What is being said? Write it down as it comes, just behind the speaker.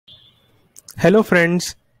Hello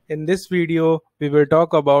friends, in this video we will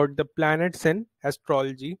talk about the planets in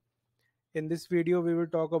astrology. In this video we will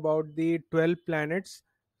talk about the 12 planets: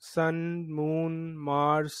 Sun, Moon,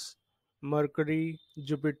 Mars, Mercury,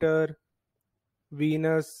 Jupiter,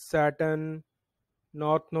 Venus, Saturn,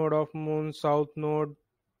 North Node of Moon, South Node,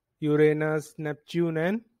 Uranus, Neptune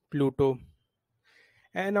and Pluto.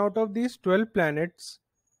 And out of these 12 planets,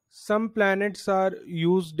 some planets are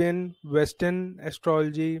used in Western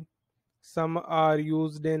astrology, some are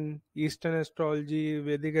used in Eastern astrology,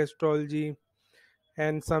 Vedic astrology,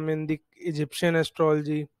 and some in the Egyptian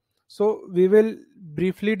astrology. So we will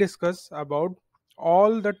briefly discuss about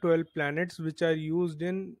all the 12 planets which are used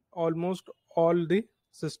in almost all the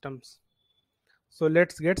systems. So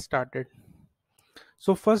let's get started.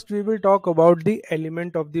 So first we will talk about the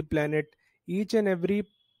element of the planet. Each and every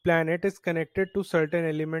planet is connected to certain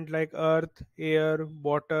element like earth, air,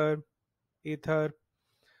 water, ether.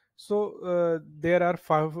 So there are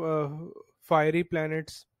fiery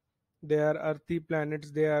planets, there are earthy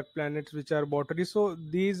planets, there are planets which are watery. So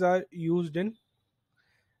these are used in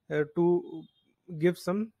to give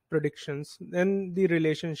some predictions. Then the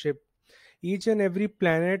relationship. Each and every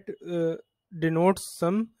planet denotes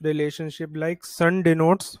some relationship. Like sun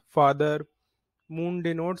denotes father, moon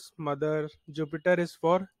denotes mother, Jupiter is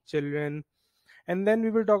for children. And then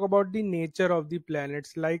we will talk about the nature of the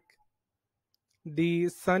planets. Like the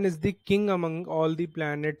sun is the king among all the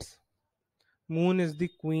planets, moon is the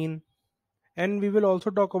queen, and we will also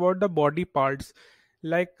talk about the body parts.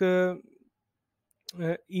 Like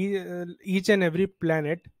each and every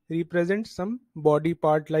planet represents some body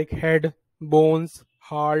part like head, bones,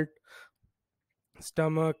 heart,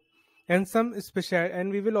 stomach, and some special.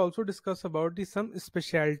 And we will also discuss about the some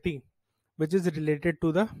specialty which is related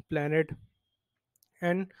to the planet.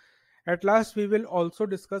 And at last we will also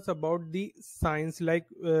discuss about the signs, like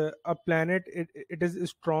a planet, it is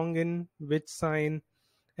strong in which sign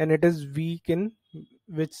and it is weak in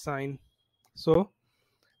which sign. So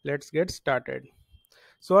let's get started.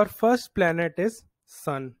 So our first planet is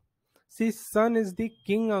sun. See, sun is the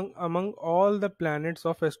king among all the planets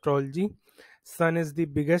of astrology. Sun is the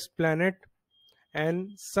biggest planet, and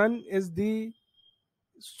sun is the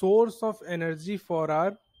source of energy for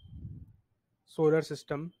our solar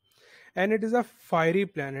system, and it is a fiery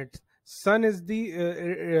planet. Sun is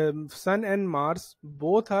the sun and Mars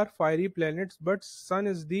both are fiery planets, but sun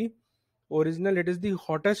is the original, it is the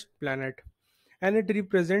hottest planet, and it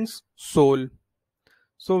represents soul.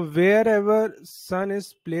 So wherever sun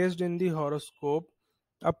is placed in the horoscope,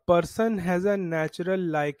 a person has a natural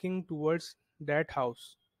liking towards that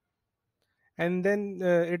house. And then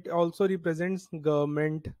it also represents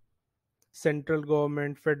government, central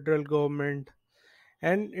government, federal government,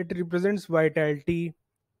 and it represents vitality,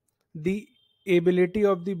 the ability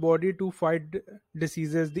of the body to fight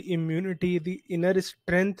diseases, the immunity, the inner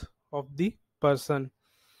strength of the person.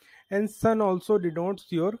 And sun also denotes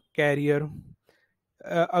your career.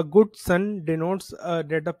 A good sun denotes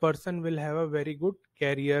that a person will have a very good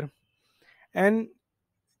career. And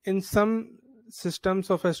in some systems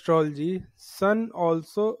of astrology, sun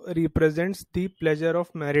also represents the pleasure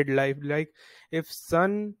of married life. Like if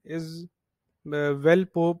sun is well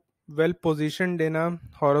positioned in a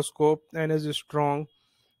horoscope and is strong,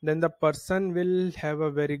 then the person will have a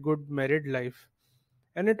very good married life.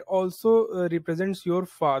 And it also represents your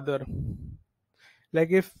father.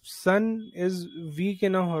 Like if sun is weak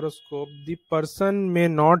in a horoscope, the person may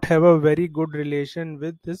not have a very good relation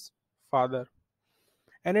with his father.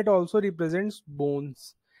 And it also represents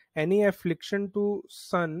bones. Any affliction to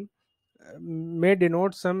sun may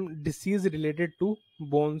denote some disease related to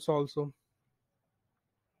bones also.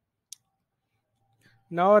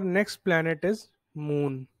 Now our next planet is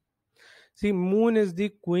moon. See, moon is the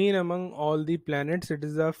queen among all the planets. It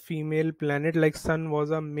is a female planet, like sun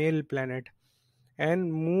was a male planet,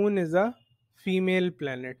 and moon is a female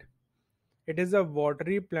planet. It is a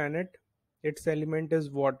watery planet. Its element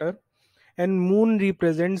is water, and moon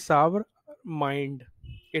represents our mind.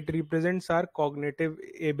 It represents our cognitive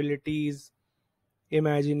abilities,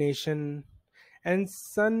 imagination. And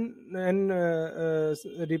sun and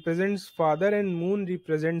represents father, and moon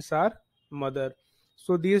represents our mother.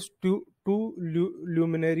 So these two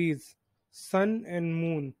luminaries, sun and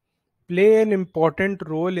moon, play an important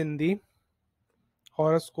role in the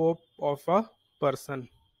horoscope of a person.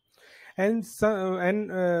 And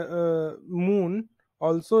moon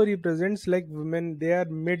also represents like women. They are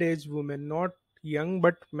mid-aged women, not young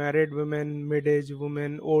but married women, mid-aged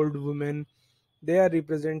women, old women. They are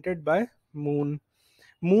represented by moon.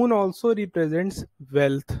 Moon also represents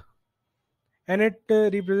wealth, and it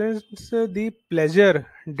represents the pleasure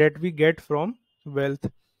that we get from wealth,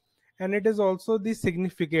 and it is also the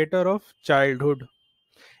significator of childhood.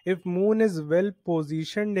 If moon is well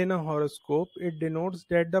positioned in a horoscope, it denotes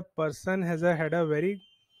that the person had a very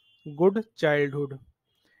good childhood,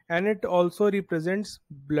 and it also represents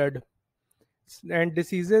blood and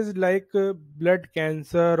diseases like blood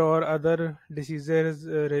cancer or other diseases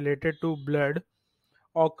related to blood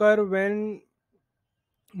occur when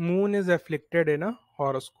moon is afflicted in a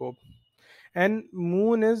horoscope. And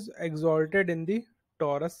moon is exalted in the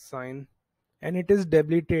Taurus sign, and it is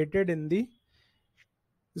debilitated in the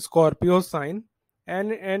Scorpio sign,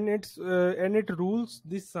 and it rules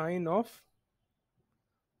the sign of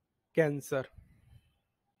Cancer.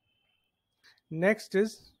 Next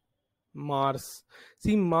is Mars.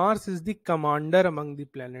 See, Mars is the commander among the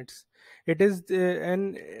planets. It is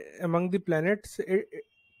and among the planets,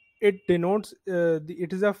 it denotes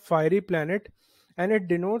it is a fiery planet, and it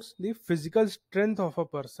denotes the physical strength of a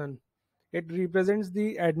person. It represents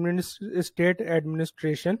the state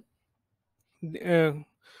administration, uh,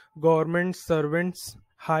 government servants,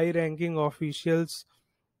 high-ranking officials,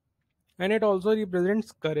 and it also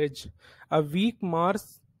represents courage. A weak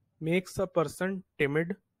Mars makes a person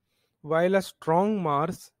timid, while a strong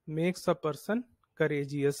Mars makes a person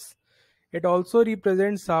courageous. It also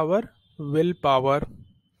represents our willpower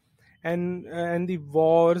and the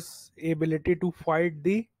wars, ability to fight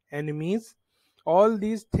the enemies. All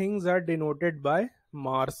these things are denoted by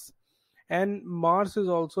Mars, and Mars is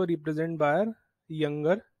also represented by our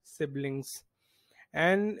younger siblings.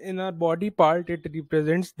 And in our body part, it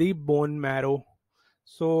represents the bone marrow.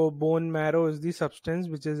 So bone marrow is the substance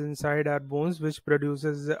which is inside our bones, which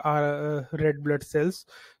produces our red blood cells.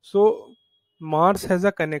 So Mars has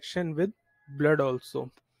a connection with blood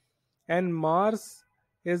also, and Mars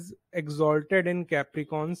is exalted in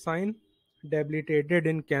Capricorn sign, debilitated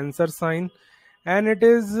in Cancer sign, and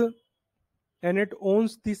it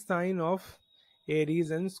owns the sign of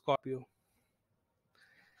Aries and Scorpio.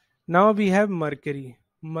 Now we have Mercury.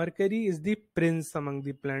 Mercury is the prince among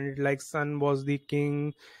the planets, like Sun was the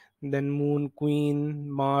king, then Moon queen,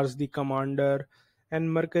 Mars the commander,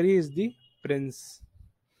 and Mercury is the prince.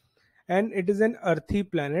 And it is an earthy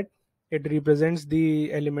planet. It represents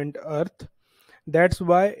the element earth. That's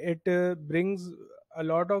why it brings a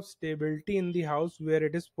lot of stability in the house where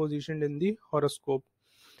it is positioned in the horoscope,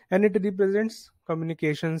 and it represents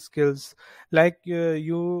communication skills. Like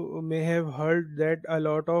you may have heard that a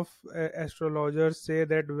lot of astrologers say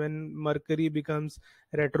that when Mercury becomes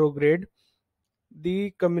retrograde,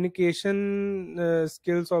 the communication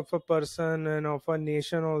skills of a person and of a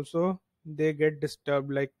nation also, they get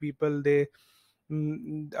disturbed. Like people,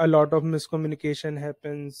 a lot of miscommunication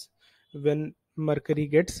happens when Mercury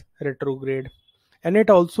gets retrograde. And it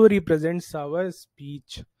also represents our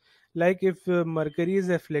speech. Like if Mercury is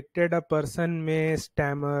afflicted, a person may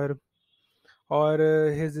stammer, or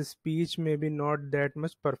his speech may be not that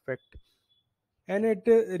much perfect. And it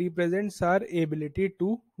represents our ability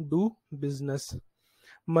to do business.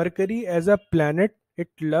 Mercury as a planet, it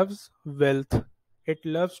loves wealth. It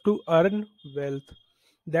loves to earn wealth.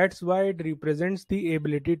 That's why it represents the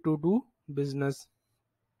ability to do business.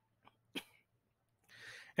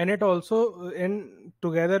 And it also, and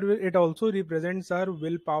together it also represents our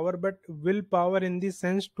willpower, but willpower in the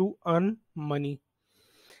sense to earn money.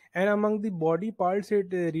 And among the body parts, it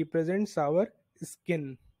represents our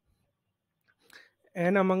skin.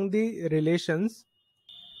 And among the relations,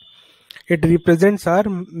 it represents our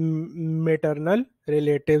maternal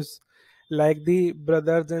relatives, like the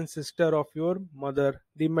brothers and sister of your mother,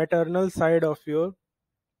 the maternal side of your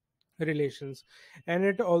relations. And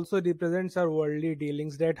it also represents our worldly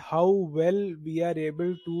dealings, that how well we are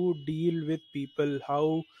able to deal with people,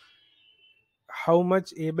 how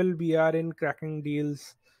much able we are in cracking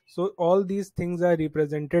deals. So all these things are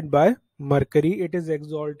represented by Mercury. It is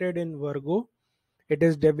exalted in Virgo, it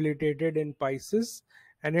is debilitated in Pisces,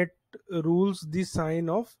 and it rules the sign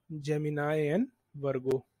of Gemini and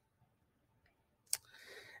Virgo.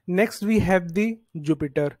 Next, we have the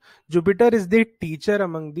Jupiter. Jupiter is the teacher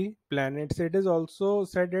among the planets. It is also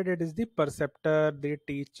said that it is the perceptor, the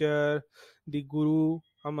teacher, the guru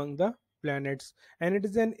among the planets. And it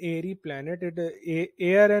is an airy planet.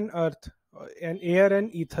 Air and earth, and air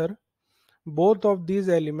and ether, both of these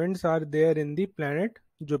elements are there in the planet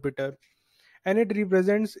Jupiter. And it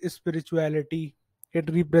represents spirituality, it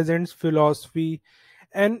represents philosophy,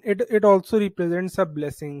 and it also represents a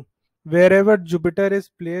blessing. Wherever Jupiter is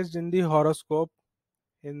placed in the horoscope,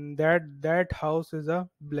 in that house is a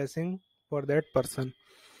blessing for that person.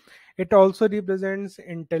 It also represents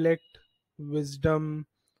intellect, wisdom,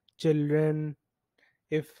 children,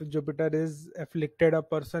 If Jupiter is afflicted, a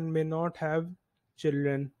person may not have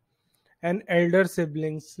children. And elder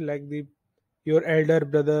siblings, like the your elder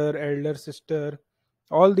brother, elder sister,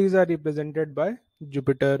 all these are represented by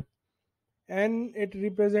Jupiter. And it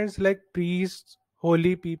represents like priests,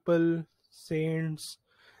 holy people, saints.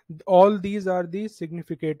 All these are the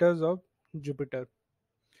significators of Jupiter.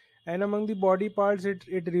 And among the body parts, it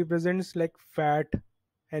represents like fat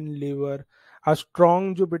and liver. A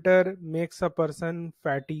strong Jupiter makes a person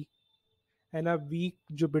fatty, and a weak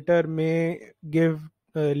Jupiter may give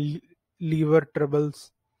liver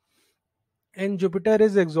troubles. And Jupiter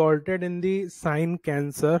is exalted in the sign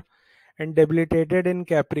Cancer and debilitated in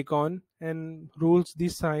Capricorn and rules the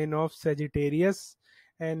sign of Sagittarius.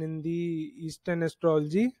 And in the Eastern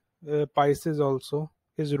astrology, Pisces also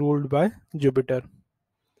is ruled by Jupiter.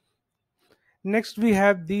 Next, we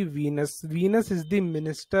have the Venus. Venus is the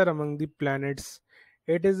minister among the planets.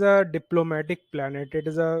 It is a diplomatic planet. It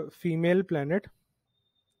is a female planet.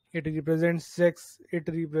 It represents sex. It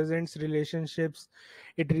represents relationships.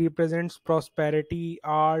 It represents prosperity,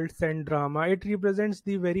 arts, and drama. It represents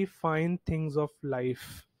the very fine things of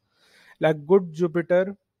life. Like good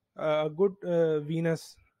Jupiter, a good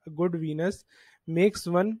Venus makes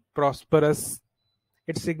one prosperous.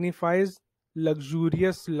 It signifies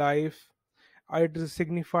luxurious life. It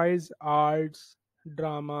signifies arts,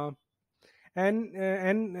 drama, and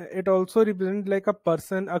it also represents like a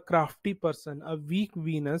person, a crafty person. A weak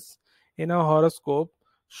Venus in a horoscope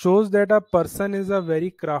shows that a person is a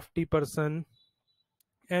very crafty person.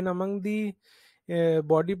 And among the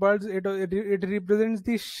body parts, it represents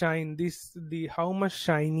the shine, this the how much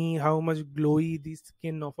shiny, how much glowy the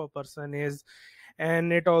skin of a person is.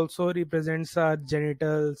 And it also represents our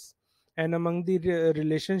genitals. And among the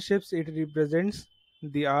relationships, it represents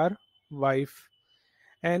the our wife,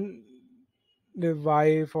 and the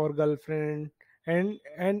wife or girlfriend. And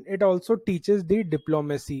it also teaches the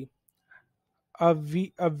diplomacy. A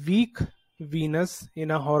weak Venus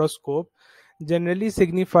in a horoscope generally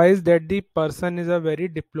signifies that the person is a very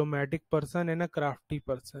diplomatic person and a crafty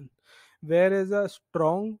person, whereas a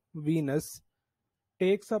strong Venus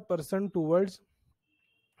takes a person towards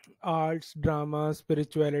arts, drama,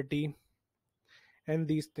 spirituality, and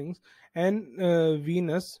these things. And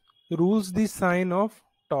Venus rules the sign of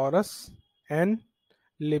Taurus and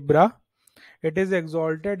Libra. It is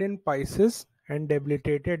exalted in Pisces and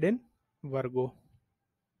debilitated in Virgo.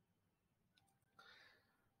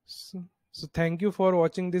 So thank you for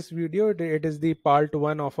watching this video. It is the part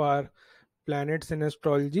 1 of our planets in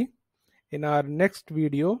astrology. In our next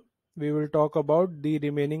video, we will talk about the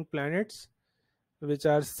remaining planets, which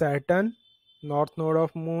are Saturn, north node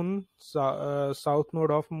of moon, south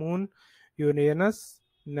node of moon, Uranus,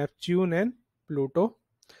 Neptune, and Pluto.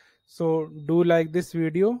 So do like this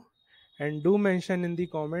video and do mention in the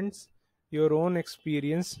comments your own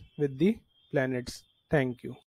experience with the planets. Thank you.